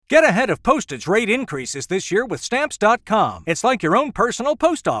Get ahead of postage rate increases this year with Stamps.com. It's like your own personal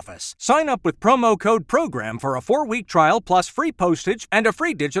post office. Sign up with promo code PROGRAM for a 4-week trial plus free postage and a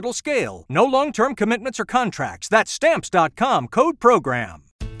free digital scale. No long-term commitments or contracts. That's Stamps.com, code PROGRAM.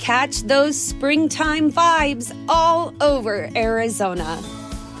 Catch those springtime vibes all over Arizona.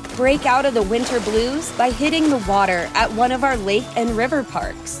 Break out of the winter blues by hitting the water at one of our lake and river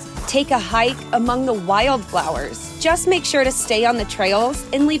parks. Take a hike among the wildflowers. Just make sure to stay on the trails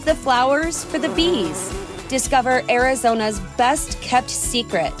and leave the flowers for the bees. Discover Arizona's best-kept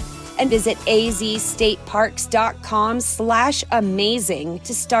secret and visit azstateparks.com/amazing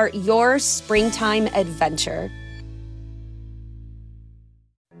to start your springtime adventure.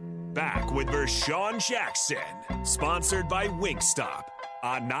 Back with Vershawn Jackson, sponsored by Wingstop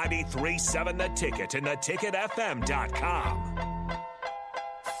on 93.7 The Ticket and theticketfm.com.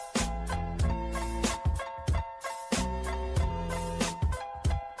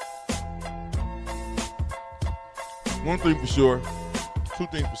 One thing for sure, two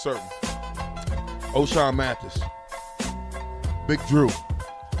things for certain. O'Shawn Mathis, Big Drew,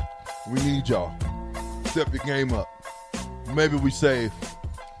 we need y'all. Step your game up. Maybe we save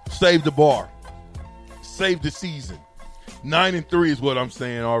the bar, save the season. 9-3 is what I'm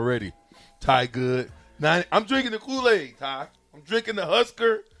saying already. Ty Good. I'm drinking the Kool-Aid, Ty. I'm drinking the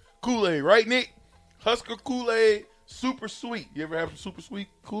Husker Kool-Aid, right, Nick? Husker Kool-Aid, super sweet. You ever have super sweet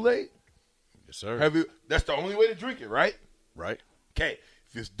Kool-Aid? Yes, sir. Have you? That's the only way to drink it, right? Right. Okay.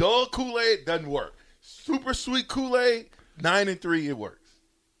 If it's dull Kool-Aid, it doesn't work. Super sweet Kool-Aid, 9-3, it works.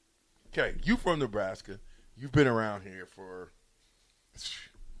 Okay. You from Nebraska. You've been around here for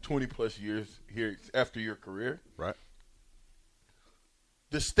 20-plus years here after your career. Right.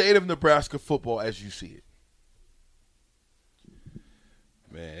 The state of Nebraska football as you see it.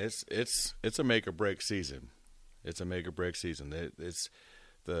 Man, it's a make or break season. It's a make or break season. It's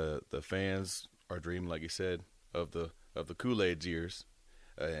the fans are dreaming, like you said, of the Kool-Aid years,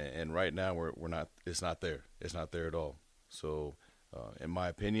 and right now we're not. It's not there. It's not there at all. So, in my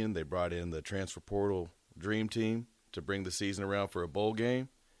opinion, they brought in the transfer portal dream team to bring the season around for a bowl game,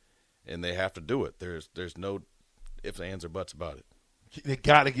 and they have to do it. There's no ifs, ands, or buts about it. They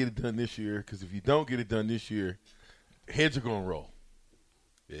got to get it done this year, because if you don't get it done this year, heads are going to roll.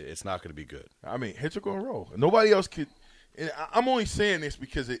 It's not going to be good. I mean, heads are going to roll. Nobody else could. And I'm only saying this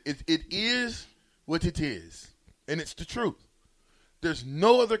because it is what it is, and it's the truth. There's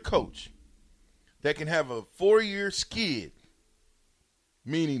no other coach that can have a 4-year skid,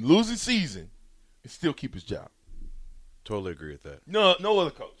 meaning losing season, and still keep his job. Totally agree with that. No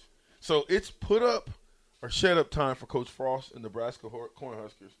other coach. So it's put up or shut up time for Coach Frost and Nebraska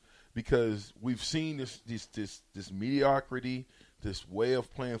Cornhuskers, because we've seen this mediocrity, this way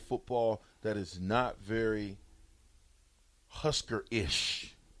of playing football that is not very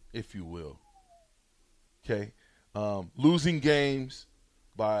Husker-ish, if you will. Okay? Losing games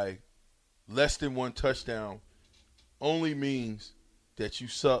by less than one touchdown only means that you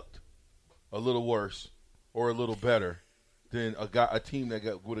sucked a little worse or a little better than a team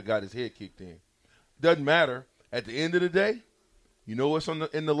that would have got his head kicked in. Doesn't matter. At the end of the day, you know what's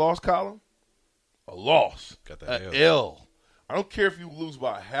in the loss column? A loss. Got that An L. I don't care if you lose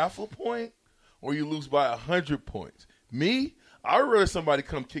by half a point or you lose by 100 points. Me, I'd rather somebody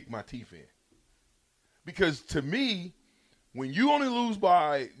come kick my teeth in. Because to me, when you only lose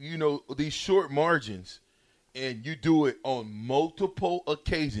by, these short margins, and you do it on multiple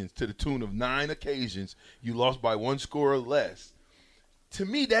occasions to the tune of 9 occasions, you lost by 1 score or less. To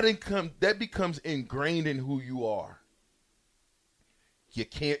me, that becomes ingrained in who you are. You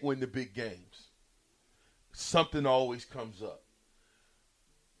can't win the big games. Something always comes up.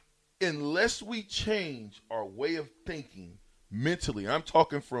 Unless we change our way of thinking mentally, I'm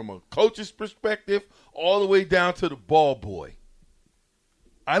talking from a coach's perspective all the way down to the ball boy,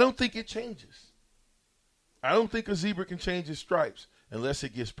 I don't think it changes. I don't think a zebra can change its stripes unless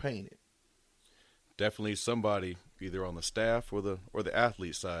it gets painted. Definitely somebody, either on the staff or the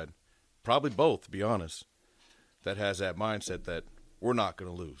athlete side, probably both, to be honest, that has that mindset that we're not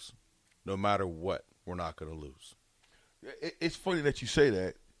going to lose. No matter what, we're not going to lose. It's funny that you say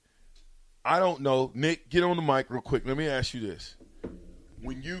that. I don't know. Nick, get on the mic real quick. Let me ask you this.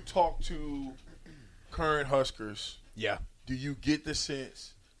 When you talk to current Huskers, yeah, do you get the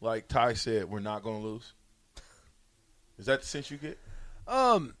sense, like Ty said, we're not going to lose? Is that the sense you get?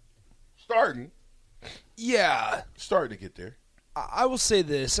 Starting. Yeah. Starting to get there. I will say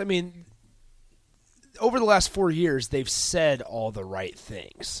this. I mean, over the last 4 years, they've said all the right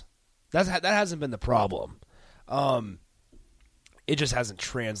things. That hasn't been the problem. It just hasn't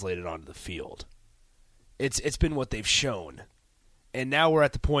translated onto the field. It's been what they've shown. And now we're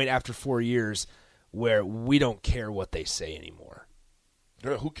at the point after 4 years where we don't care what they say anymore.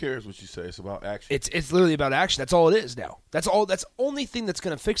 Who cares what you say? It's about action. It's literally about action. That's all it is now. That's the only thing that's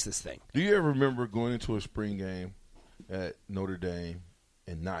going to fix this thing. Do you ever remember going into a spring game at Notre Dame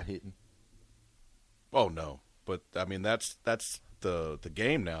and not hitting? Oh no, but I mean that's the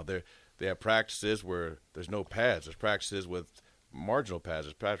game now. They have practices where there's no pads. There's practices with marginal pads.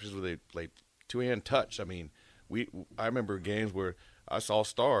 There's practices where they play two-hand touch. I mean, I remember games where I saw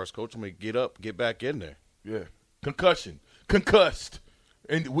stars. Coach told me, get up, get back in there. Yeah, concussed.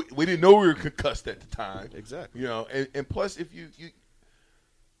 And we didn't know we were concussed at the time. Exactly. You know, and plus if you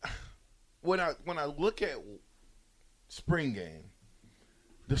when I look at spring game,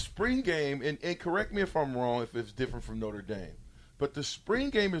 the spring game, and correct me if I'm wrong if it's different from Notre Dame, but the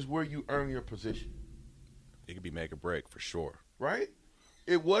spring game is where you earn your position. It could be make or break for sure. Right?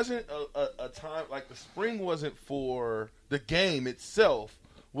 It wasn't a time like the spring wasn't for the game itself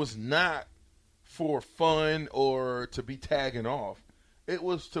was not for fun or to be tagging off. It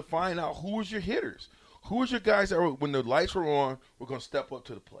was to find out who was your hitters. Who was your guys that were, when the lights were on, were going to step up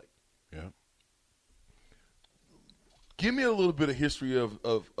to the plate. Yeah. Give me a little bit of history of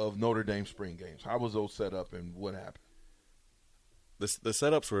Notre Dame spring games. How was those set up and what happened? The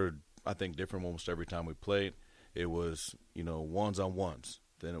setups were, I think, different almost every time we played. It was, ones on ones.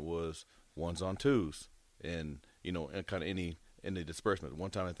 Then it was ones on twos, and and kind of any disbursement. One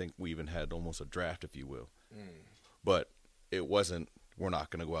time I think we even had almost a draft, if you will. But it wasn't. We're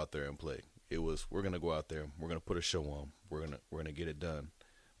not going to go out there and play. It was we're going to go out there. We're going to put a show on. We're gonna get it done.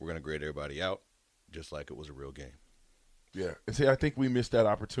 We're going to grade everybody out, just like it was a real game. Yeah, and see, I think we missed that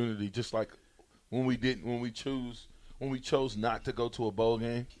opportunity. Just like when we chose not to go to a bowl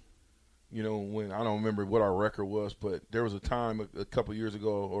game. When I don't remember what our record was, but there was a time a couple years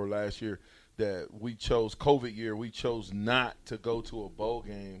ago or last year that we chose COVID year. We chose not to go to a bowl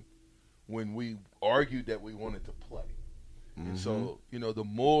game when we argued that we wanted to play. Mm-hmm. And so, the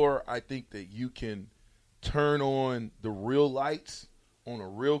more I think that you can turn on the real lights on a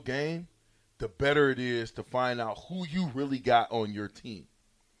real game, the better it is to find out who you really got on your team.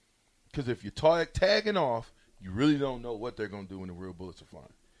 Because if you're tagging off, you really don't know what they're going to do when the real bullets are flying.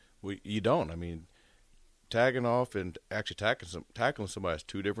 Well, you don't. I mean, tagging off and actually tackling somebody is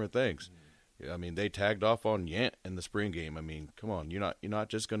two different things. I mean, they tagged off on Yant in the spring game. I mean, come on, you're not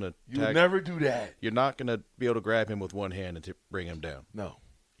just gonna. You would never do that. You're not gonna be able to grab him with one hand and bring him down. No,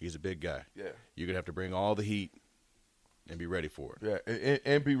 he's a big guy. Yeah, you're gonna have to bring all the heat and be ready for it. Yeah,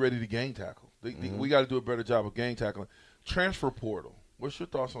 and be ready to gang tackle. We got to do a better job of gang tackling. Transfer portal. What's your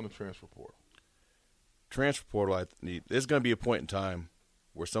thoughts on the transfer portal? Transfer portal. There's gonna be a point in time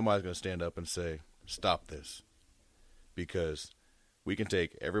where somebody's going to stand up and say, stop this. Because we can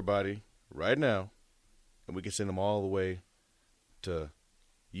take everybody right now and we can send them all the way to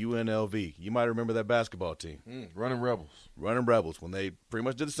UNLV. You might remember that basketball team. Running Rebels. When they pretty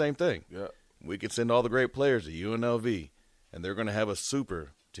much did the same thing. Yeah. We could send all the great players to UNLV, and they're going to have a super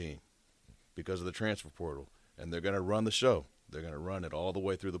team because of the transfer portal. And they're going to run the show. They're going to run it all the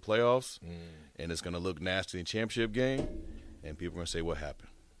way through the playoffs, and it's going to look nasty in the championship game. And people are going to say, what happened?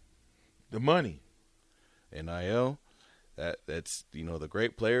 The money. NIL, that's the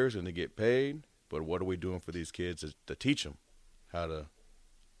great players and they get paid, but what are we doing for these kids to teach them how to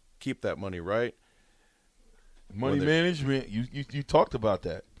keep that money right? Money management, you talked about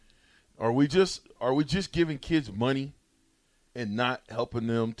that. Are we just giving kids money and not helping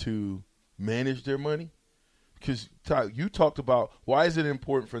them to manage their money? Because you talked about why is it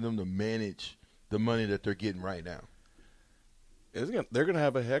important for them to manage the money that they're getting right now? They're going to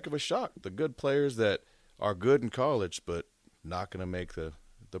have a heck of a shock. The good players that are good in college but not going to make the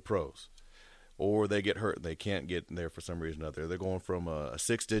pros. Or they get hurt and they can't get in there for some reason or other. They're going from a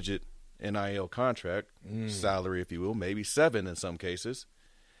 6-digit NIL contract, salary if you will, maybe 7 in some cases.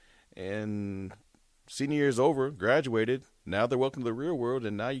 And senior year's over, graduated, now they're welcome to the real world,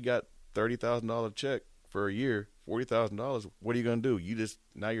 and now you got $30,000 check for a year, $40,000. What are you going to do?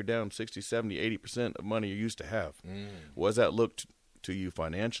 Now you're down 60, 70, 80% of money you used to have. What does that look to you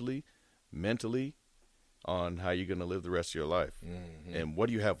financially, mentally, on how you're going to live the rest of your life? And what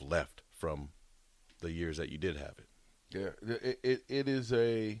do you have left from the years that you did have it? Yeah, it is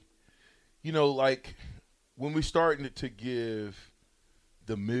like when we started to give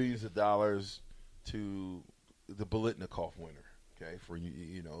the millions of dollars to the Biletnikoff winner. Okay, for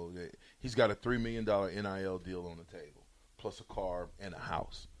he's got a $3 million NIL deal on the table, plus a car and a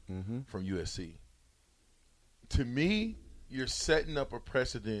house from USC. To me, you're setting up a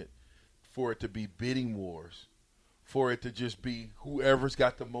precedent for it to be bidding wars, for it to just be whoever's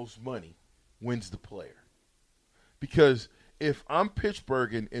got the most money wins the player. Because if I'm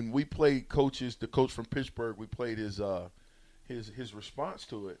Pittsburgh and we played the coach from Pittsburgh, we played his response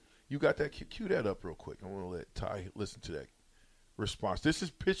to it. You got that? Cue that up real quick. I want to let Ty listen to that response. This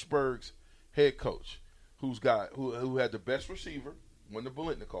is Pittsburgh's head coach, who had the best receiver, won the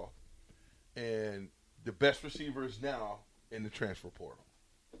Biletnikoff, and the best receiver is now in the transfer portal.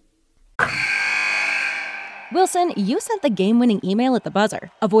 Wilson, you sent the game-winning email at the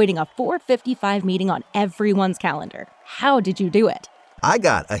buzzer, avoiding a 4:55 meeting on everyone's calendar. How did you do it? I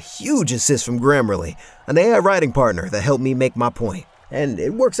got a huge assist from Grammarly, an AI writing partner that helped me make my point. And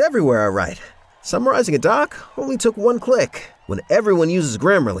it works everywhere I write. Summarizing a doc only took one click. When everyone uses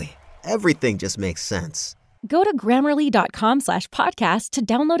Grammarly, everything just makes sense. Go to Grammarly.com/podcast to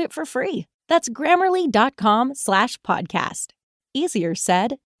download it for free. That's Grammarly.com/podcast. Easier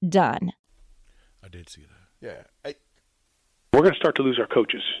said, done. I did see that. Yeah. We're going to start to lose our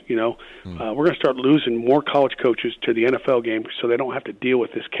coaches, We're going to start losing more college coaches to the NFL game so they don't have to deal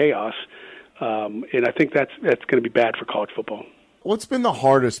with this chaos. And I think that's going to be bad for college football. What's been the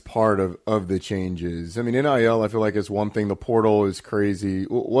hardest part of the changes? I mean, NIL, I feel like is one thing. The portal is crazy.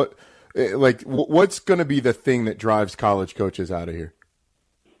 What's going to be the thing that drives college coaches out of here?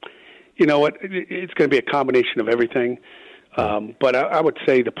 You know what? It's going to be a combination of everything. But I would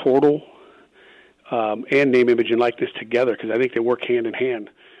say the portal and name, image, and likeness together, because I think they work hand in hand.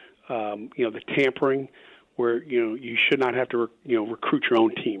 The tampering, where you should not have to recruit your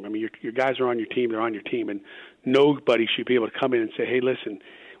own team. I mean, your guys are on your team; they're on your team, and nobody should be able to come in and say, "Hey, listen,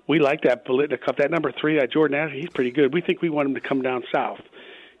 we like that Biletnikoff, that number 3, that Jordan Addison, he's pretty good. We think we want him to come down south,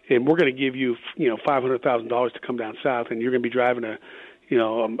 and we're going to give you $500,000 to come down south, and you're going to be driving a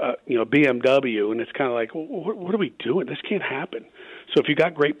BMW." And it's kind of like, what are we doing? This can't happen. So if you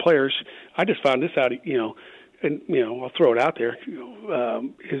got great players, I just found this out, I'll throw it out there,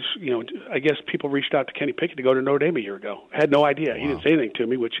 I guess people reached out to Kenny Pickett to go to Notre Dame a year ago. I had no idea. Wow. He didn't say anything to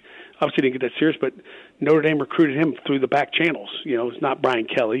me, which obviously didn't get that serious, but Notre Dame recruited him through the back channels. It's not Brian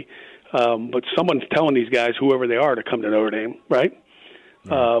Kelly, but someone's telling these guys, whoever they are, to come to Notre Dame, right?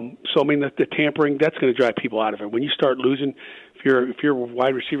 So, I mean, the tampering, that's going to drive people out of it. When you start losing, if you're a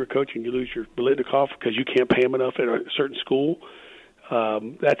wide receiver coach and you lose your Biletnikoff because you can't pay him enough at a certain school,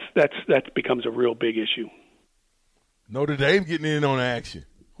 that becomes a real big issue. Notre Dame getting in on action.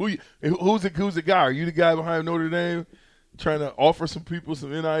 Who's the guy? Are you the guy behind Notre Dame trying to offer some people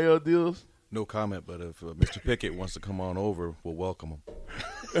some NIL deals? No comment, but if Mr. Pickett wants to come on over, we'll welcome him.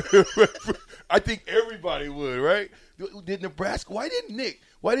 I think everybody would, right? Did Nebraska? Why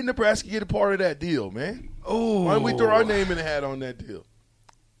didn't Nebraska get a part of that deal, man? Oh, why didn't we throw our name in the hat on that deal?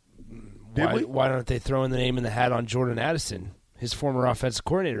 Why don't they throw in the name in the hat on Jordan Addison? His former offensive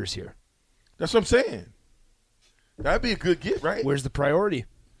coordinator's here. That's what I'm saying. That'd be a good get, right? Where's the priority?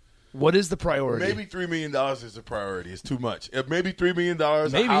 What is the priority? Maybe $3 million is the priority. It's too much. Maybe $3 million,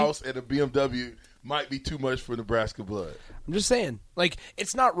 a house, and a BMW might be too much for Nebraska blood. I'm just saying.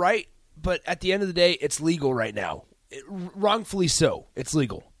 It's not right, but at the end of the day, it's legal right now. Wrongfully so. It's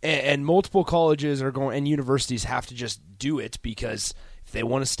legal. And multiple colleges and universities have to just do it because if they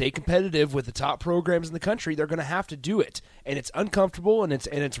want to stay competitive with the top programs in the country, they're going to have to do it. And it's uncomfortable and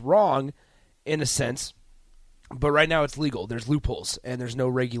it's wrong in a sense. But right now it's legal. There's loopholes, and there's no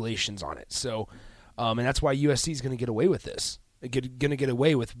regulations on it. So, and that's why USC is going to get away with this. Going to get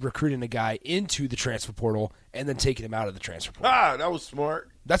away with recruiting a guy into the transfer portal and then taking him out of the transfer portal. That was smart.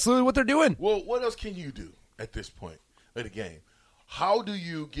 That's literally what they're doing. Well, what else can you do at this point of the game? How do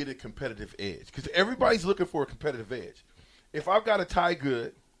you get a competitive edge? Because everybody's looking for a competitive edge. If I've got a Ty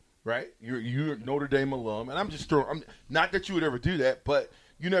Goode, right? You're a Notre Dame alum, and I'm not that you would ever do that, but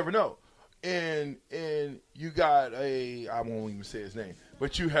you never know. And you got I won't even say his name,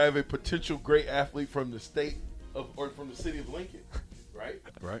 but you have a potential great athlete from the state or from the city of Lincoln, right?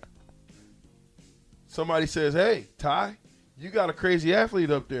 Right. Somebody says, "Hey, Ty, you got a crazy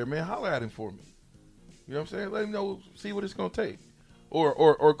athlete up there, man. Holler at him for me." You know what I'm saying? Let him know, see what it's gonna take,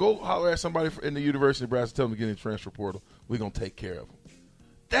 or go holler at somebody in the University of Nebraska, tell them to get in the transfer portal. We're gonna take care of them.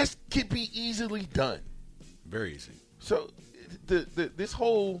 That could be easily done. Very easy. So this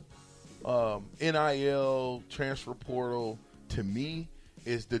whole NIL transfer portal to me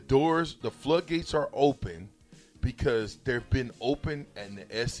is the floodgates are open because they've been open in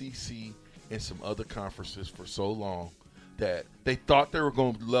the SEC and some other conferences for so long that they thought they were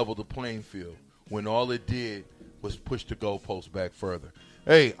going to level the playing field when all it did was push the goalpost back further.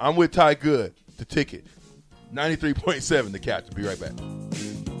 Hey, I'm with Ty Goode, the ticket. 93.7, the Captain. Be right back.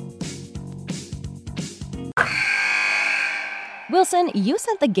 Wilson, you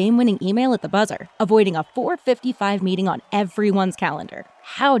sent the game-winning email at the buzzer, avoiding a 4:55 meeting on everyone's calendar.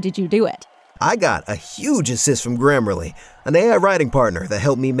 How did you do it? I got a huge assist from Grammarly, an AI writing partner that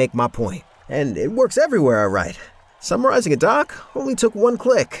helped me make my point. And it works everywhere I write. Summarizing a doc only took one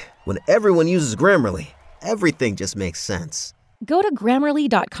click. When everyone uses Grammarly, everything just makes sense. Go to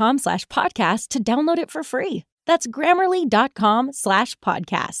Grammarly.com/podcast to download it for free. That's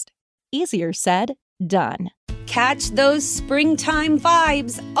Grammarly.com/podcast. Easier said, done. Catch those springtime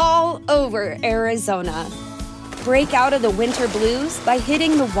vibes all over Arizona. Break out of the winter blues by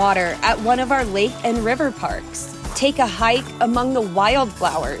hitting the water at one of our lake and river parks. Take a hike among the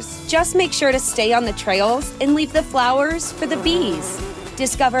wildflowers. Just make sure to stay on the trails and leave the flowers for the bees.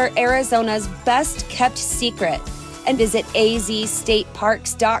 Discover Arizona's best kept secret and visit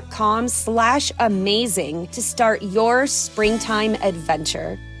azstateparks.com/amazing to start your springtime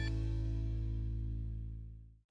adventure.